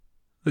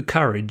The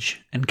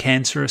courage and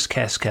cancerous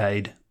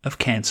cascade of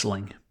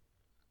cancelling.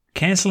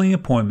 Cancelling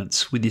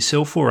appointments with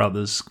yourself or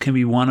others can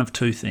be one of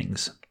two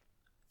things.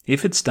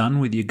 If it's done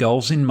with your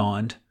goals in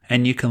mind,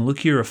 and you can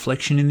look your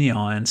reflection in the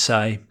eye and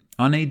say,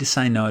 I need to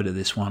say no to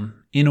this one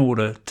in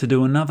order to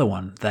do another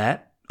one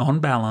that, on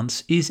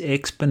balance, is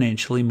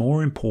exponentially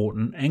more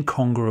important and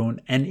congruent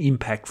and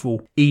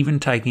impactful, even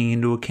taking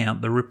into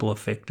account the ripple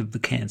effect of the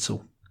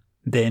cancel.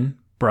 Then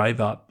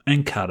brave up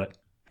and cut it.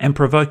 And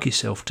provoke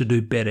yourself to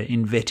do better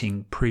in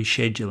vetting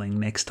pre-scheduling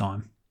next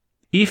time.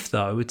 If,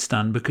 though, it's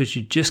done because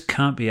you just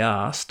can't be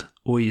asked,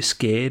 or you're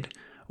scared,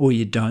 or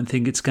you don't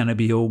think it's going to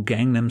be all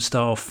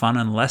Gangnam-style fun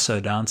and lasso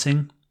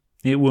dancing,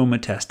 it will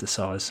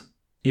metastasize.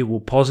 It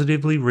will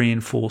positively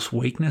reinforce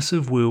weakness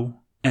of will,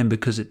 and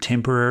because it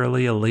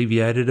temporarily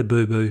alleviated a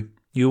boo-boo,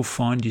 you'll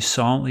find you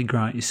silently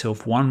grant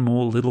yourself one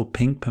more little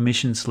pink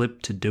permission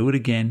slip to do it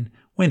again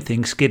when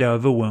things get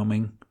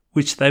overwhelming,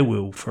 which they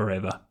will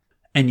forever.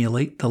 And you'll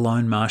eat the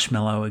lone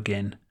marshmallow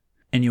again.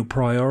 And you'll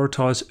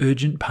prioritise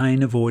urgent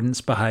pain avoidance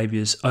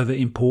behaviours over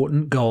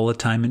important goal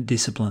attainment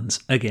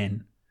disciplines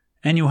again.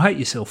 And you'll hate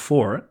yourself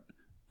for it,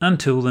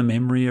 until the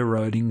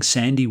memory-eroding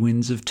sandy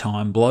winds of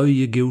time blow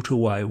your guilt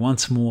away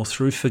once more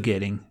through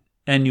forgetting,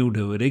 and you'll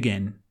do it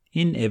again,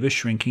 in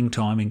ever-shrinking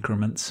time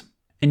increments.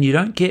 And you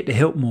don't get to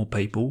help more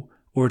people,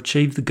 or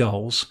achieve the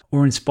goals,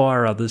 or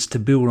inspire others to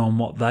build on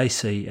what they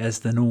see as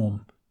the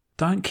norm.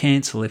 Don't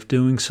cancel if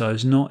doing so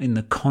is not in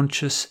the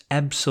conscious,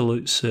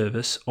 absolute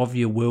service of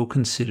your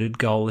well-considered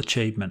goal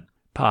achievement.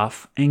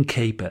 Puff and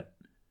keep it.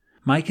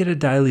 Make it a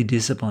daily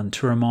discipline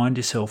to remind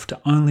yourself to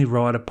only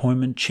write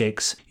appointment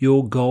checks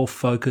your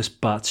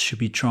goal-focused butts should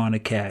be trying to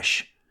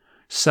cash.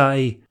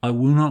 Say, I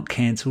will not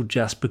cancel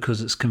just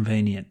because it's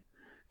convenient.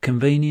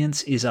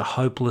 Convenience is a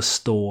hopeless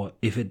store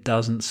if it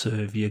doesn't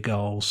serve your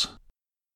goals.